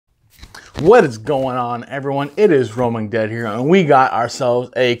What is going on, everyone? It is Roaming Dead here, and we got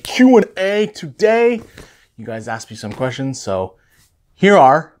ourselves a Q&A today. You guys asked me some questions, so here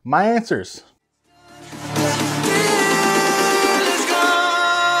are my answers.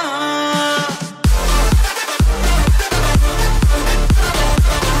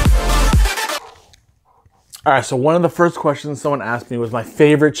 All right, so one of the first questions someone asked me was my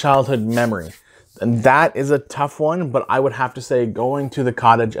favorite childhood memory. And that is a tough one, but I would have to say going to the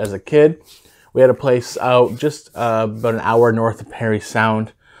cottage as a kid. We had a place out just about an hour north of Parry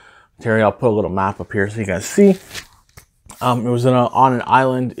Sound, Ontario. I'll put a little map up here so you guys see. It was on an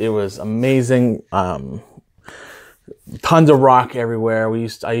island. It was amazing. Tons of rock everywhere.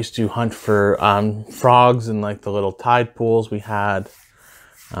 I used to hunt for frogs in like the little tide pools we had.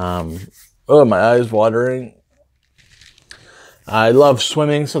 Oh, my eyes watering. I love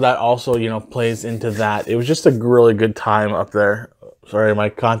swimming, so that also, plays into that. It was just a really good time up there. Sorry, my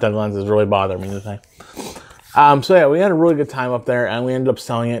contact lens is really bothering me today. So yeah, we had a really good time up there, and we ended up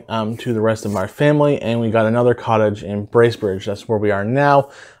selling it to the rest of our family, and we got another cottage in Bracebridge. That's where we are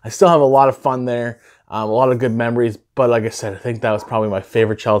now. I still have a lot of fun there, a lot of good memories, but like I said, I think that was probably my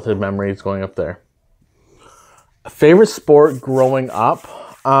favorite childhood memories going up there. A favorite sport growing up?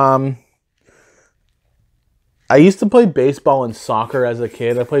 I used to play baseball and soccer as a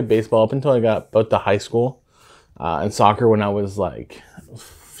kid. I played baseball up until I got about to high school, and soccer when I was like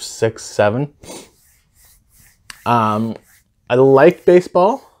 6, 7. I liked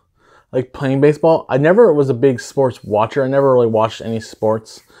baseball, like playing baseball. I never was a big sports watcher. I never really watched any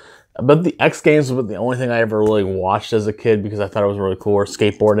sports. But the X Games was the only thing I ever really watched as a kid because I thought it was really cool. Or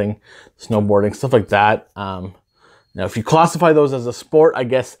skateboarding, snowboarding, stuff like that. Now, if you classify those as a sport, I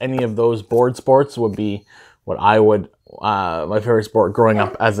guess any of those board sports would be what I would, my favorite sport growing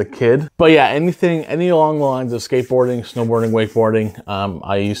up as a kid. But yeah, any along the lines of skateboarding, snowboarding, wakeboarding,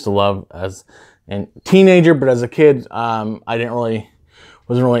 I used to love as a teenager, but as a kid, wasn't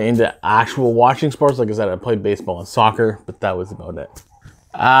really into actual watching sports. Like I said, I played baseball and soccer, but that was about it.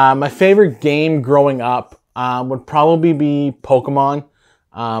 My favorite game growing up would probably be Pokemon.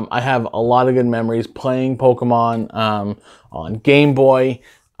 I have a lot of good memories playing Pokemon on Game Boy.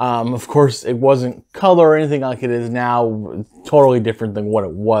 Of course, it wasn't color or anything like it is now. Totally different than what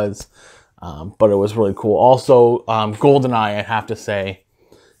it was. But it was really cool. Also, GoldenEye, I have to say,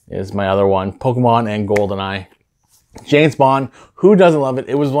 is my other one. Pokemon and GoldenEye. James Bond, who doesn't love it?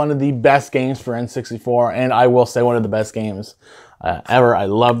 It was one of the best games for N64, and I will say one of the best games ever. I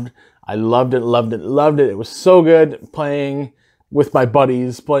loved it. It was so good. Playing with my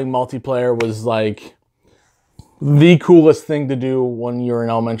buddies, playing multiplayer was like the coolest thing to do when you're in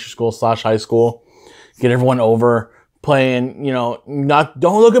elementary school / high school. Get everyone over, playing, don't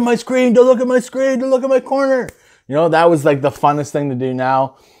look at my screen, don't look at my screen, don't look at my corner. That was like the funnest thing to do.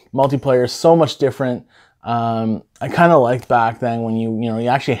 Now, multiplayer is so much different. I kind of liked back then when you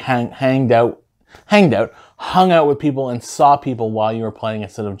actually hung out with people and saw people while you were playing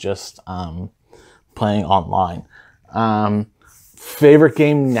instead of just playing online. Favorite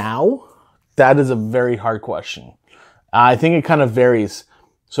game now? That is a very hard question. I think it kind of varies.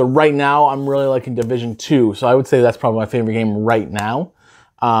 So right now, I'm really liking Division 2. So I would say that's probably my favorite game right now.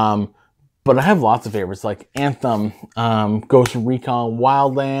 But I have lots of favorites like Anthem, Ghost Recon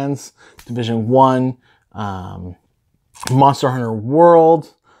Wildlands, Division 1, Monster Hunter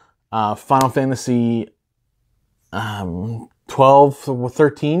World, Final Fantasy 13, I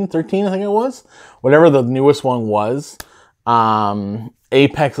think it was. Whatever the newest one was.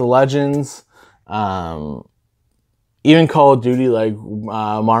 Apex Legends, even Call of Duty, like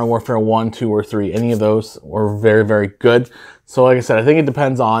Modern Warfare 1, 2, or 3. Any of those were very, very good. So like I said, I think it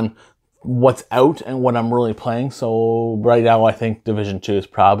depends on what's out and what I'm really playing. So right now, I think Division 2 is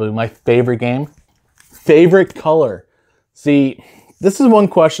probably my favorite game. Favorite color? See, this is one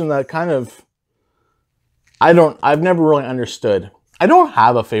question that kind of, I've never really understood. I don't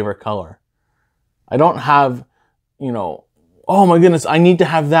have a favorite color. I don't have, oh my goodness, I need to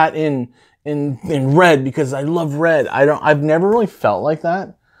have that in red because I love red. I've never really felt like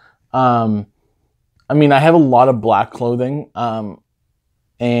that. I have a lot of black clothing.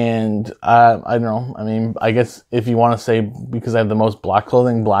 And I don't know. I guess if you want to say because I have the most black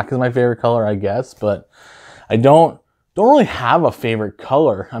clothing, black is my favorite color, I guess. But I don't really have a favorite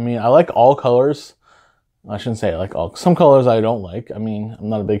color. I like all colors. I shouldn't say I like all. Some colors I don't like. I'm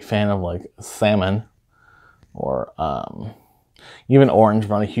not a big fan of like salmon or even orange. I'm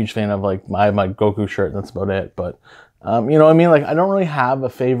not a huge fan of like I have my Goku shirt. That's about it. But Like I don't really have a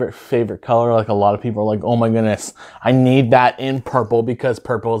favorite color. Like a lot of people are like, oh my goodness, I need that in purple because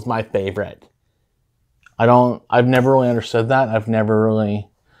purple is my favorite. I've never really understood that. I've never really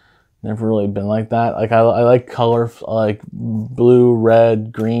Never really been like that. Like I like color, like blue,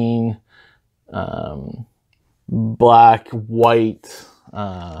 red, green, black, white,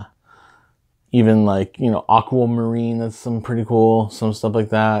 even like, you know, aquamarine. That's some pretty cool, some stuff like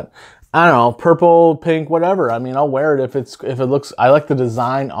that. I don't know, purple, pink, whatever. I mean, I'll wear it if it looks. I like the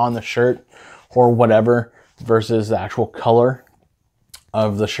design on the shirt or whatever versus the actual color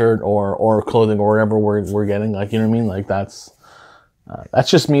of the shirt or clothing or whatever we're getting. Like, you know what I mean? Like that's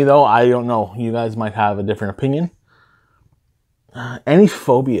just me though. I don't know. You guys might have a different opinion. Any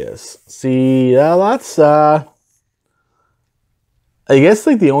phobias? See, that's I guess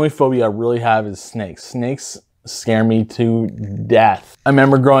like the only phobia I really have is snakes. Snakes scare me to death. I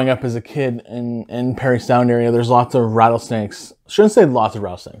remember growing up as a kid in Parry Sound area, there's lots of rattlesnakes. Shouldn't say lots of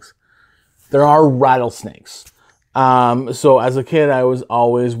rattlesnakes. There are rattlesnakes. So as a kid, I was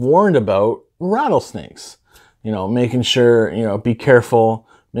always warned about rattlesnakes. You know, making sure, you know, be careful,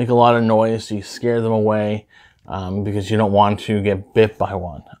 make a lot of noise so you scare them away, because you don't want to get bit by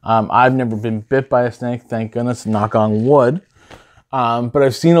one. I've never been bit by a snake, thank goodness, knock on wood. But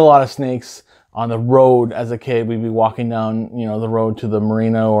I've seen a lot of snakes on the road as a kid. We'd be walking down, you know, the road to the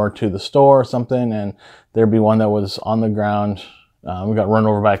marina or to the store or something, and there'd be one that was on the ground. We got run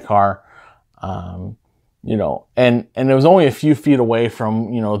over by a car, you know, and it was only a few feet away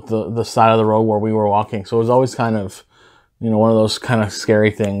from, you know, the side of the road where we were walking. So it was always kind of, you know, one of those kind of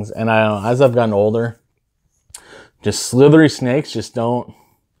scary things. And as I've gotten older, just slithery snakes just don't,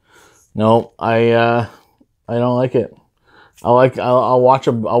 no, I don't like it. I'll watch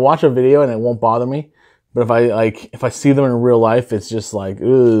a video and it won't bother me, but if I see them in real life, it's just like,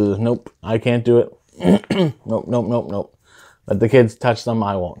 ugh, nope, I can't do it. Nope. Let the kids touch them,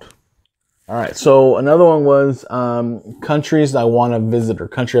 I won't. All right, so another one was countries I want to visit or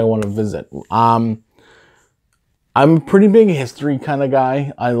country I want to visit. I'm a pretty big history kind of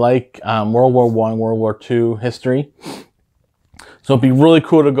guy. I like World War I, World War II history. So it'd be really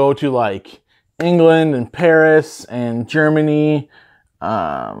cool to go to like England and Paris and Germany,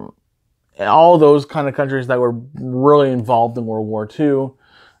 all those kind of countries that were really involved in World War II,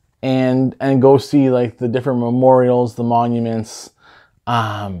 and go see like the different memorials, the monuments,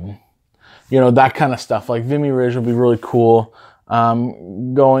 you know, that kind of stuff. Like Vimy Ridge would be really cool.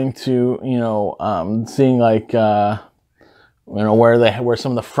 Going to, you know, seeing like, you know, where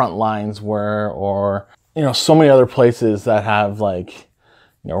some of the front lines were, or, you know, so many other places that have like,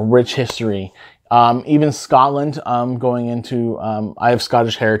 you know, rich history. Even Scotland, going into, I have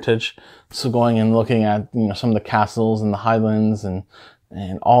Scottish heritage, so going and looking at, you know, some of the castles and the Highlands and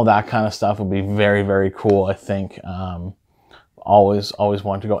all that kind of stuff would be very, very cool, I think. Always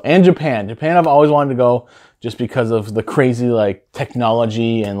wanted to go. And Japan I've always wanted to go just because of the crazy like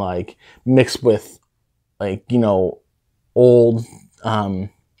technology and like mixed with like, you know, old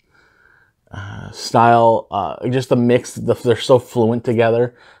style, just the mix, they're so fluent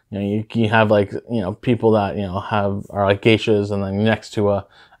together. You know, you have like, you know, people that, you know, are like geishas and then next to a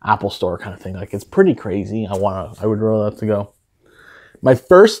Apple store kind of thing. Like, it's pretty crazy. I would really love to go. My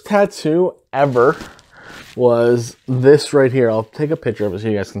first tattoo ever was this right here. I'll take a picture of it so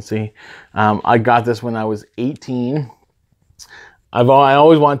you guys can see. I got this when I was 18. I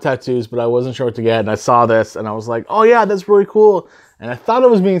always wanted tattoos, but I wasn't sure what to get. And I saw this and I was like, oh yeah, that's really cool. And I thought I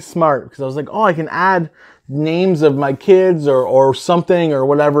was being smart because I was like, oh, I can add names of my kids or something or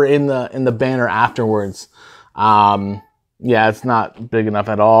whatever in the banner afterwards. Yeah, it's not big enough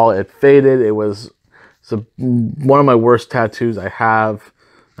at all. It faded. It's one of my worst tattoos I have.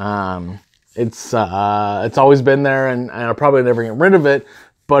 It's always been there, and I'll probably never get rid of it.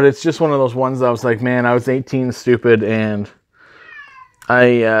 But it's just one of those ones that I was like, man, I was 18, stupid, and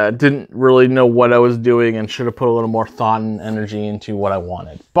I didn't really know what I was doing and should have put a little more thought and energy into what I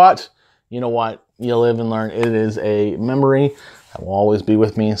wanted. But you know what? You live and learn. It is a memory that will always be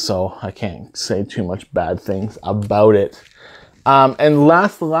with me, so I can't say too much bad things about it. And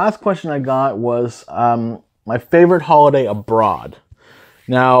the last question I got was my favorite holiday abroad.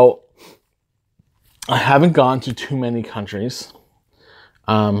 Now, I haven't gone to too many countries,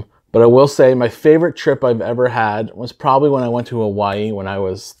 but I will say my favorite trip I've ever had was probably when I went to Hawaii when I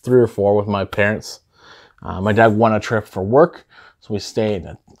was 3 or 4 with my parents. My dad won a trip for work, so we stayed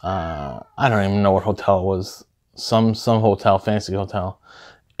at, I don't even know what hotel it was, some hotel, fancy hotel.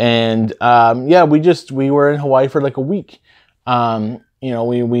 And yeah, we were in Hawaii for like a week. You know,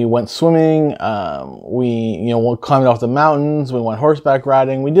 we went swimming, we climbed off the mountains, we went horseback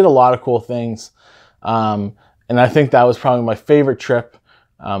riding, we did a lot of cool things. And I think that was probably my favorite trip.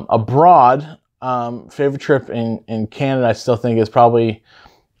 Abroad, favorite trip in Canada, I still think is probably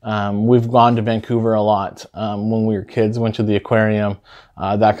We've gone to Vancouver a lot when we were kids, went to the aquarium.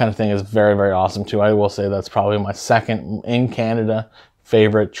 That kind of thing is very, very awesome too. I will say that's probably my second in Canada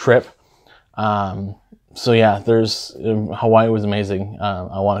favorite trip. So yeah, Hawaii was amazing.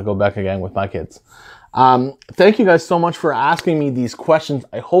 I want to go back again with my kids. Thank you guys so much for asking me these questions.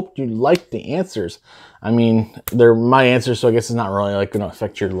 I hope you liked the answers. I mean, they're my answers, so I guess it's not really like going to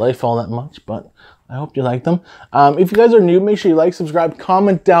affect your life all that much, but I hope you like them. If you guys are new, make sure you like, subscribe,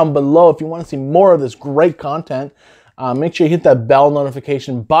 comment down below if you want to see more of this great content. Make sure you hit that bell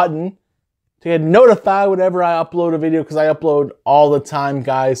notification button to get notified whenever I upload a video, because I upload all the time,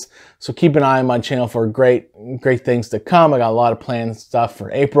 guys. So keep an eye on my channel for great things to come. I got a lot of planned stuff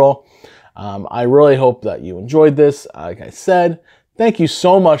for April. I really hope that you enjoyed this. Like I said, thank you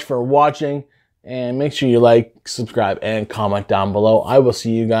so much for watching, and make sure you like, subscribe, and comment down below. I will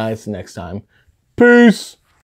see you guys next time. Peace!